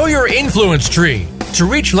Grow Your Influence Tree. To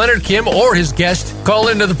reach Leonard Kim or his guest, call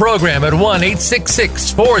into the program at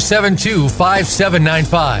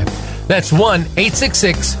 1-866-472-5795. That's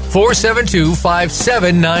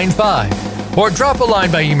 1-866-472-5795. Or drop a line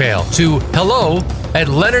by email to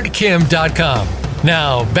hello@leonardkim.com.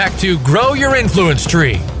 Now, back to Grow Your Influence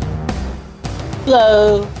Tree.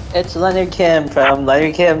 Hello, it's Leonard Kim from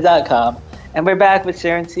leonardkim.com. And we're back with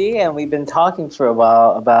Sharon T, and we've been talking for a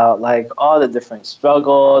while about like all the different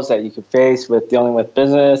struggles that you could face with dealing with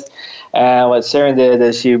business. And what Sharon did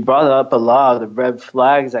is she brought up a lot of the red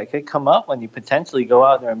flags that could come up when you potentially go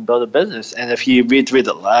out there and build a business. And if you read through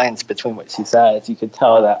the lines between what she says, you could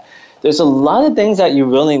tell that there's a lot of things that you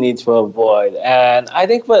really need to avoid. And I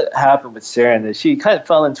think what happened with Sharon is she kind of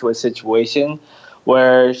fell into a situation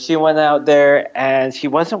where she went out there and she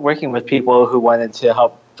wasn't working with people who wanted to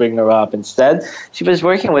help bring her up. Instead, she was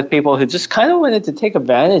working with people who just kind of wanted to take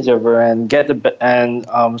advantage of her and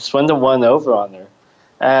swindle one over on her.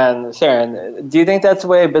 And Sharon, do you think that's the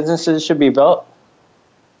way businesses should be built?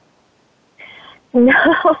 No.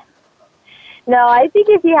 No, I think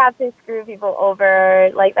if you have to screw people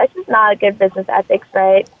over, like, that's just not a good business ethics,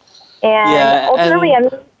 right? And ultimately, I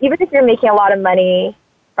mean, even if you're making a lot of money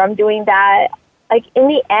from doing that, like, in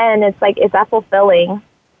the end, it's like, is that fulfilling?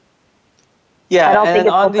 Yeah, and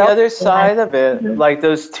on the other side of it, like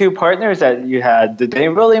those two partners that you had, did they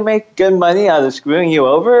really make good money out of screwing you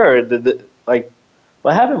over, or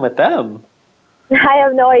what happened with them? I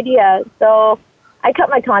have no idea. So I cut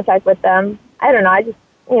my contact with them. I don't know. I just,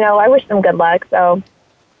 I wish them good luck. So.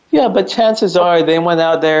 Yeah, but chances are they went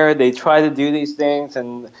out there, they try to do these things,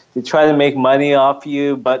 and they try to make money off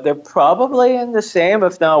you, but they're probably in the same,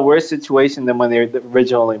 if not worse situation than when they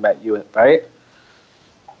originally met you, right?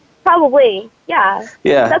 Probably, yeah.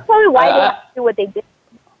 Yeah. That's probably why they do what they did.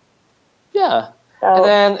 Yeah. So. And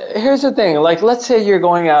then here's the thing. Like, let's say you're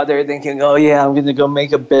going out there thinking, oh, yeah, I'm going to go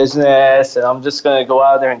make a business, and I'm just going to go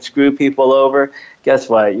out there and screw people over. Guess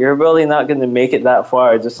what? You're really not going to make it that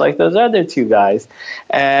far, just like those other two guys.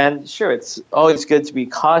 And sure, it's always good to be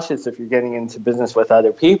cautious if you're getting into business with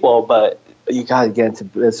other people, but you got to get into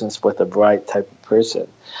business with the right type of person.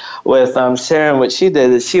 With Sharon, what she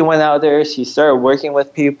did is she went out there, she started working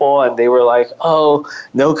with people, and they were like, oh,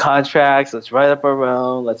 no contracts, let's write up our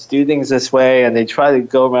own, let's do things this way, and they try to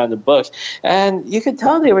go around the books. And you could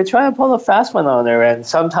tell they were trying to pull a fast one on her, and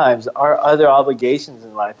sometimes our other obligations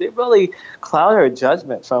in life, they really cloud our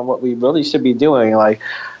judgment from what we really should be doing. Like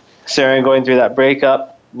Sharon going through that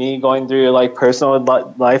breakup, me going through like personal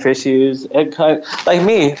life issues. It kind of, like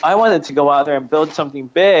me, I wanted to go out there and build something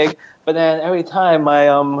big, but then every time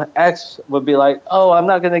my ex would be like, oh, I'm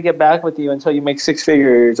not going to get back with you until you make six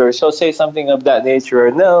figures, or she'll say something of that nature,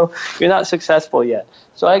 or no, you're not successful yet.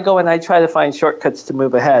 So I go and I try to find shortcuts to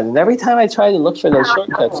move ahead. And every time I try to look for those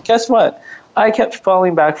shortcuts, guess what? I kept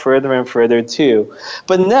falling back further and further too.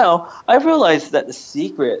 But now I realized that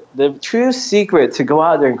the true secret to go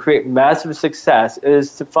out there and create massive success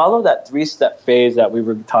is to follow that 3-step phase that we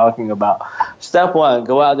were talking about. Step 1,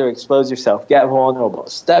 go out there, expose yourself, get vulnerable.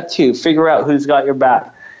 Step 2, figure out who's got your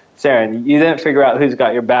back. Sharon, you didn't figure out who's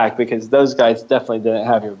got your back because those guys definitely didn't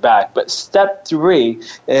have your back. But step 3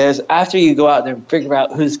 is after you go out there and figure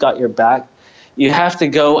out who's got your back, you have to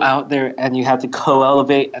go out there and you have to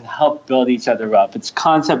co-elevate and help build each other up. It's a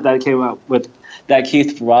concept that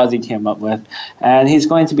Keith Ferrazzi came up with, and he's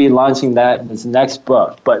going to be launching that in his next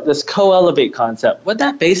book. But this co-elevate concept, what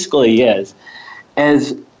that basically is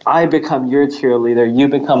I become your cheerleader, you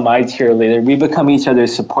become my cheerleader, we become each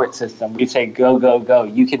other's support system. We say, go, go, go,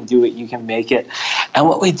 you can do it, you can make it. And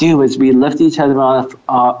what we do is we lift each other up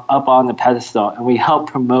on the pedestal, and we help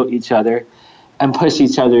promote each other and push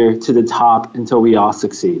each other to the top until we all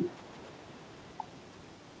succeed.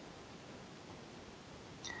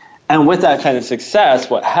 And with that kind of success,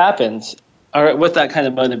 what happens, or with that kind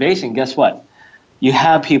of motivation, guess what? You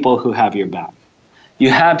have people who have your back. You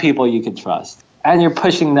have people you can trust. And you're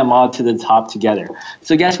pushing them all to the top together.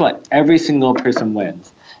 So guess what? Every single person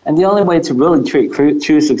wins. And the only way to really create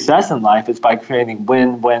true success in life is by creating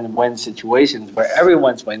win-win-win situations where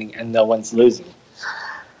everyone's winning and no one's losing.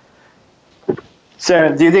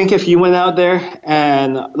 Sarah, do you think if you went out there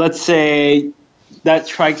and let's say that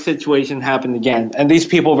trike situation happened again, and these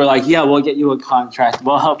people were like, yeah, we'll get you a contract,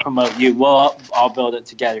 we'll help promote you, we'll all build it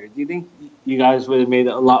together, do you think you guys would have made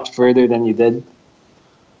it a lot further than you did?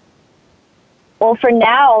 Well, for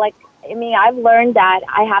now, I've learned that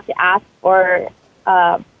I have to ask for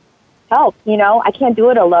help, I can't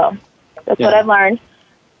do it alone. That's what I've learned.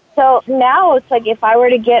 So now it's like if I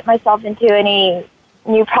were to get myself into any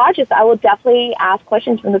new projects, I will definitely ask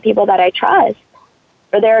questions from the people that I trust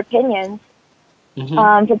for their opinions,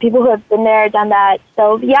 for people who have been there, done that.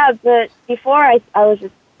 So, yeah, but before I was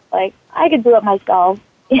just like, I could do it myself.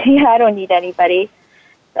 I don't need anybody.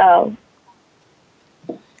 So,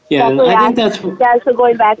 yeah, and I think that's... Yeah, so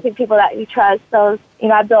going back to people that you trust. So,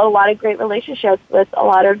 I've built a lot of great relationships with a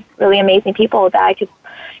lot of really amazing people that I could,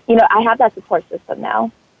 I have that support system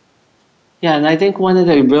now. Yeah, and I think one of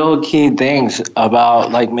the real key things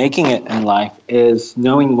about like making it in life is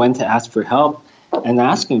knowing when to ask for help and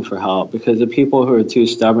asking for help, because the people who are too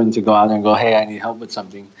stubborn to go out there and go, hey, I need help with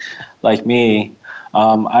something, like me,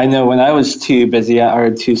 I know when I was too busy or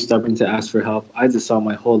too stubborn to ask for help, I just saw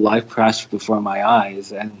my whole life crash before my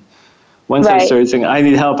eyes. And once I started saying, I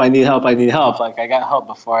need help, I need help, I need help, like I got help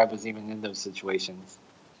before I was even in those situations.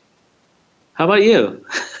 How about you?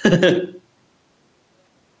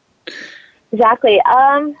 Exactly.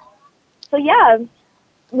 So yeah,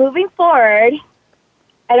 moving forward,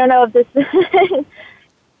 I don't know if this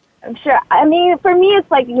I'm sure, I mean, for me,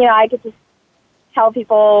 it's like, I could just tell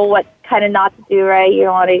people what kind of not to do, right? You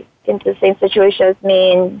don't want to get into the same situation as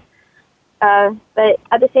me. And, but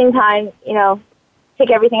at the same time,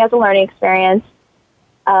 take everything as a learning experience.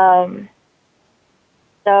 So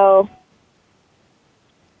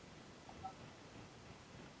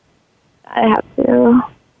I have to.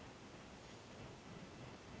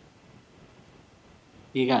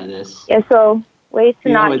 You got this. Yeah, so ways to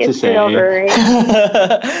not get screwed over.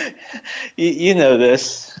 Right? you know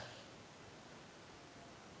this.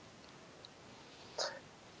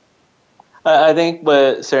 I think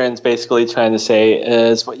what Saren's basically trying to say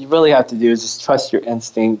is what you really have to do is just trust your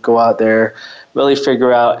instinct, go out there, really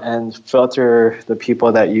figure out and filter the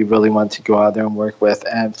people that you really want to go out there and work with,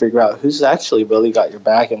 and figure out who's actually really got your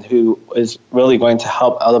back and who is really going to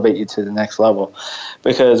help elevate you to the next level.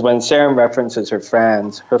 Because when Saren references her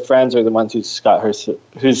friends are the ones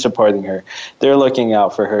who's supporting her. They're looking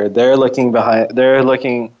out for her. They're looking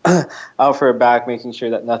out for her back, making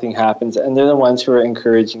sure that nothing happens, and they're the ones who are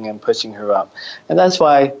encouraging and pushing her up. And that's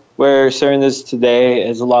why where Saren is today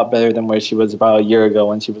is a lot better than where she was about a year ago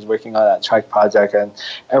when she was working on that trike project and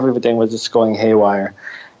everything was just going haywire.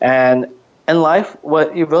 And in life,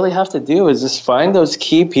 what you really have to do is just find those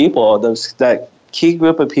key people, that key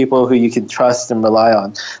group of people who you can trust and rely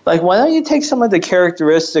on. Like, why don't you take some of the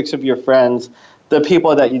characteristics of your friends, the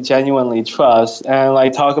people that you genuinely trust, and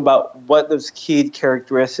like talk about what those key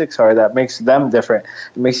characteristics are that makes them different.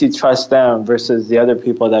 It makes you trust them versus the other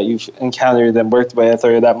people that you've encountered and worked with,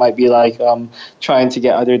 or that might be like trying to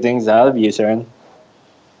get other things out of you, Saren.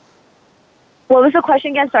 What was the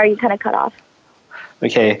question again? Sorry, you kind of cut off.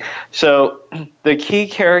 Okay, so the key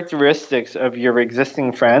characteristics of your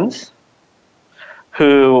existing friends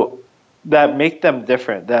that make them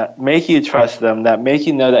different, that make you trust them, that make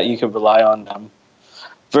you know that you can rely on them,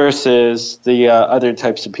 versus the other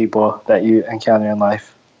types of people that you encounter in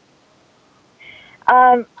life?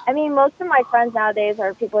 I mean, most of my friends nowadays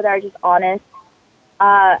are people that are just honest.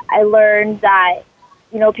 I learned that,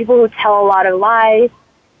 people who tell a lot of lies,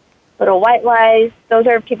 little white lies, those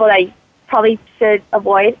are people that you probably should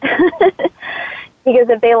avoid. Because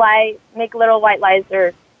if they make little white lies,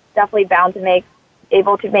 they're definitely bound to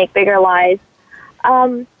able to make bigger lies.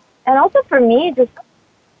 And also for me, just,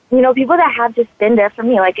 people that have just been there for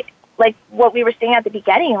me, like what we were saying at the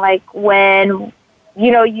beginning, like when,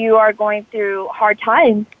 you are going through hard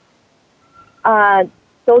times,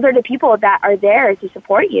 those are the people that are there to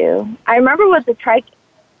support you. I remember with the trike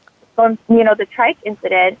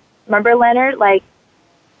incident, remember, Leonard, like,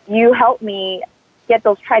 you helped me get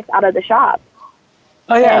those trikes out of the shop.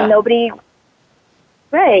 Oh, yeah. And nobody,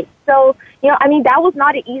 right. So, I mean, that was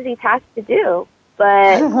not an easy task to do, but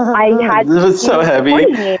I had it was so heavy.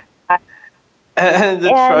 Me. And the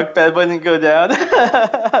truck bed wouldn't go down.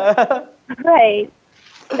 Right.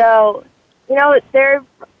 So, they're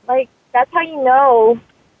like, that's how you know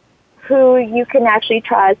who you can actually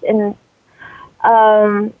trust. And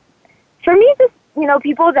for me, just,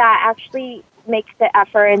 people that actually make the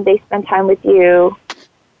effort and they spend time with you,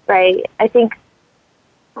 right? I think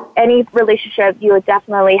any relationship, you would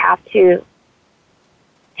definitely have to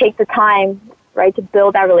take the time, right, to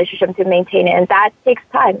build that relationship, to maintain it. And that takes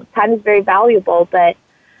time. Time is very valuable, but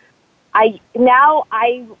I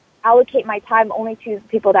allocate my time only to the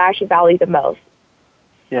people that I actually value the most.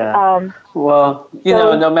 Yeah. Well,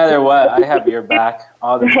 no matter what, I have your back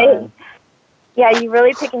all the time. Yeah, you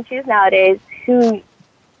really pick and choose nowadays who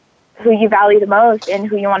you value the most and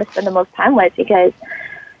who you want to spend the most time with, because,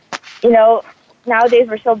 nowadays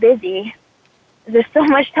we're so busy. There's so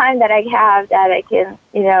much time that I have that I can,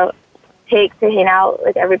 take to hang out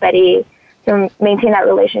with everybody to maintain that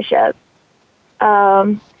relationship.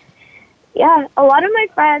 Yeah, a lot of my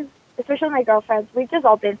friends, especially my girlfriends, we've just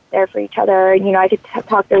all been there for each other. I could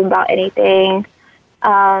talk to them about anything.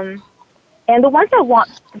 And the ones that want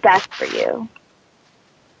the best for you,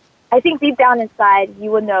 I think deep down inside,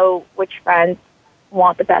 you will know which friends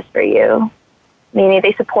want the best for you. Meaning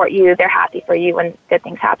they support you, they're happy for you when good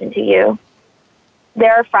things happen to you.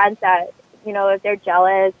 There are friends that you know, if they're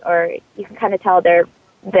jealous or you can kind of tell they're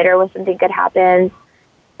bitter when something good happens,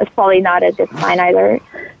 it's probably not a good sign either.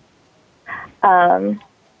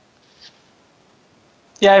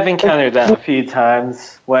 Yeah, I've encountered that a few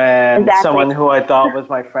times when someone who I thought was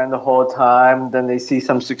my friend the whole time, then they see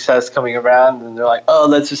some success coming around and they're like, oh,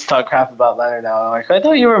 let's just talk crap about Leonard now. I'm like, I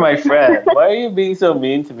thought you were my friend. Why are you being so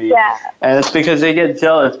mean to me? Yeah. And it's because they get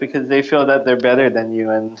jealous because they feel that they're better than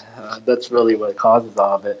you, and that's really what causes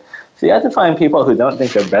all of it. So you have to find people who don't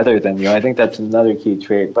think they're better than you. I think that's another key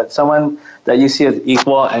trait. But someone that you see as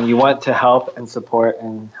equal and you want to help and support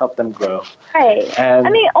and help them grow. Right. And I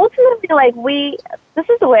mean, ultimately, like, this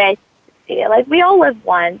is the way I see it. Like, we all live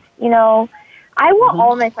once, you know. I want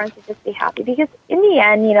all my friends to just be happy because in the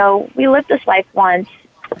end, you know, we live this life once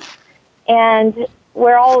and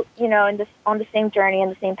we're all, you know, on the same journey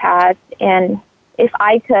and the same path. And if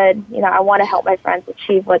I could, you know, I want to help my friends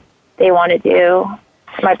achieve what they want to do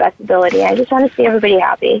to my best ability. I just want to see everybody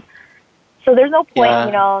happy. So there's no point,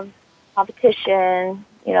 you know, competition,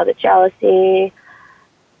 you know, the jealousy.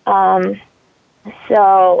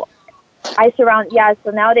 So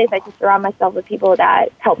so nowadays I just surround myself with people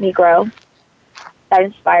that help me grow, that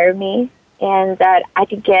inspire me, and that I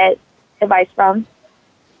could get advice from.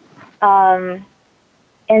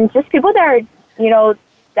 And just people that are, you know,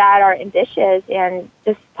 that are ambitious and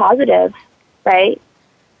just positive, right?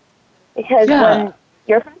 Because when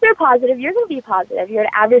your friends are positive, you're going to be positive. You're an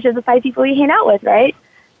average of the 5 people you hang out with, right?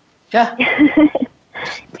 Yeah.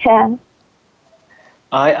 Yeah.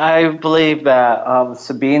 I believe that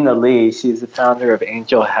Sabina Lee, she's the founder of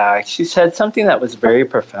Angel Hack, she said something that was very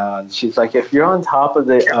profound. She's like, if you're on top of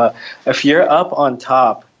if you're up on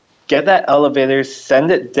top, get that elevator,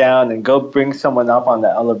 send it down, and go bring someone up on the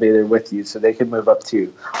elevator with you so they can move up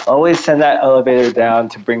too. Always send that elevator down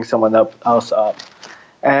to bring someone else up.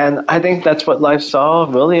 And I think that's what life's all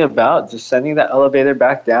really about, just sending that elevator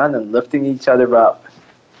back down and lifting each other up.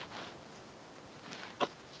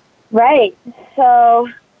 Right. So,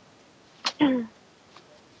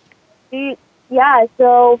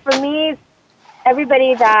 so for me,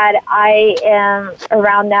 everybody that I am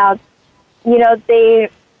around now, you know, they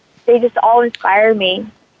just all inspire me.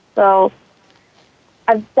 So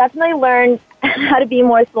I've definitely learned how to be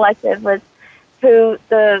more selective with who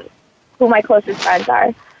my closest friends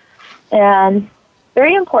are. And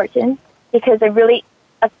very important because it really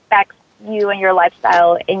affects you and your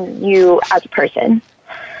lifestyle and you as a person.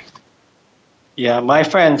 Yeah, my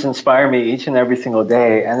friends inspire me each and every single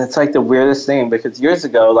day, and it's like the weirdest thing because years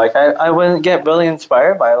ago, like I wouldn't get really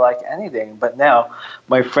inspired by like anything, but now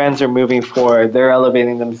my friends are moving forward, they're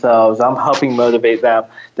elevating themselves, I'm helping motivate them,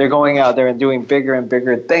 they're going out there and doing bigger and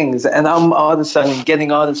bigger things, and I'm all of a sudden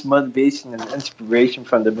getting all this motivation and inspiration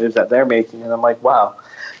from the moves that they're making, and I'm like, wow,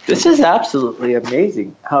 this is absolutely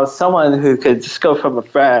amazing how someone who could just go from a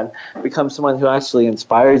friend becomes someone who actually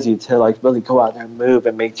inspires you to like really go out there and move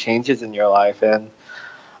and make changes in your life. And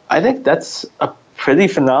I think that's a pretty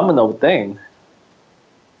phenomenal thing.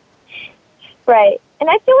 Right. And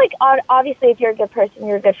I feel like obviously if you're a good person,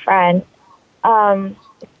 you're a good friend,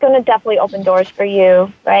 it's going to definitely open doors for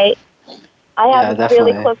you, right? I have a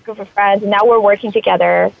really close group of friends, and now we're working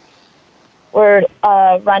together. We're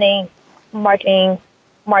running marketing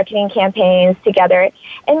campaigns together.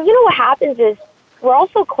 And you know what happens is we're all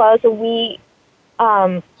so close, and we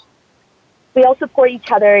all support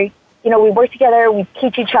each other. You know, we work together, we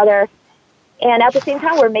teach each other, and at the same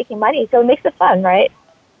time we're making money, so it makes it fun, right?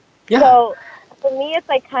 Yeah. So for me, it's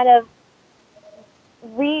like kind of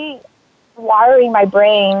rewiring my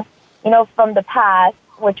brain, you know, from the past,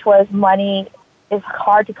 which was money is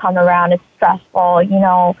hard to come around, it's stressful, you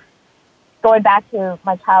know. Going back to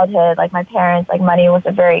my childhood, like my parents, like money was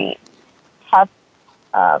a very tough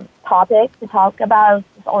topic to talk about.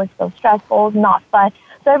 It's always so stressful, not fun.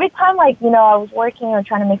 So every time, like, you know, I was working or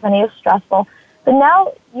trying to make money, it was stressful. But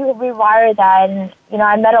now you rewire that, and, you know,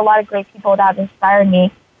 I met a lot of great people that have inspired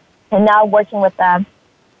me, and now I'm working with them.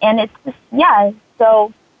 And it's just,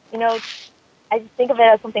 so, you know, I just think of it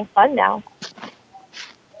as something fun now.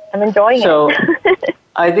 I'm enjoying it.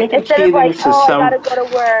 I think instead of like, I gotta go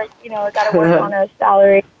to work, you know, I gotta work on a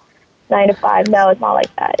salary 9 to 5. No, it's not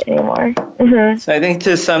like that anymore. Mm-hmm. So I think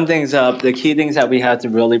to sum things up, the key things that we have to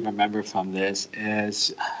really remember from this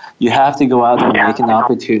is you have to go out there and make an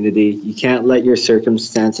opportunity. You can't let your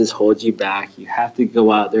circumstances hold you back. You have to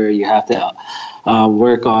go out there. You have to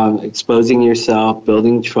work on exposing yourself,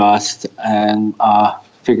 building trust, and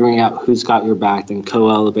figuring out who's got your back and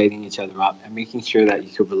co-elevating each other up and making sure that you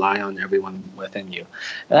can rely on everyone within you.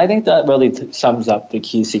 And I think that really sums up the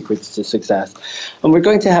key secrets to success. And we're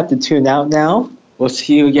going to have to tune out now. We'll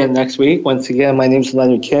see you again next week. Once again, my name is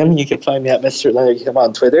Leonard Kim. You can find me at Mr. Leonard Kim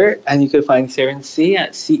on Twitter, and you can find Saren C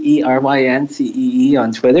at CERYNCEE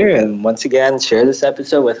on Twitter. And once again, share this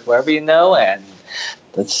episode with whoever you know, and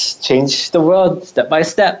let's change the world step by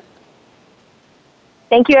step.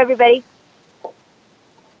 Thank you, everybody.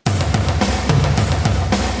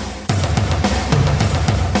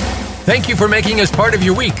 Thank you for making us part of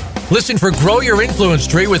your week. Listen for Grow Your Influence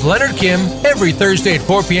Tree with Leonard Kim every Thursday at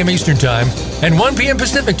 4 p.m. Eastern Time and 1 p.m.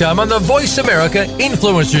 Pacific Time on the Voice America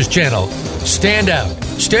Influencers channel. Stand out,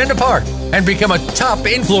 stand apart, and become a top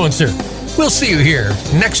influencer. We'll see you here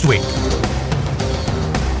next week.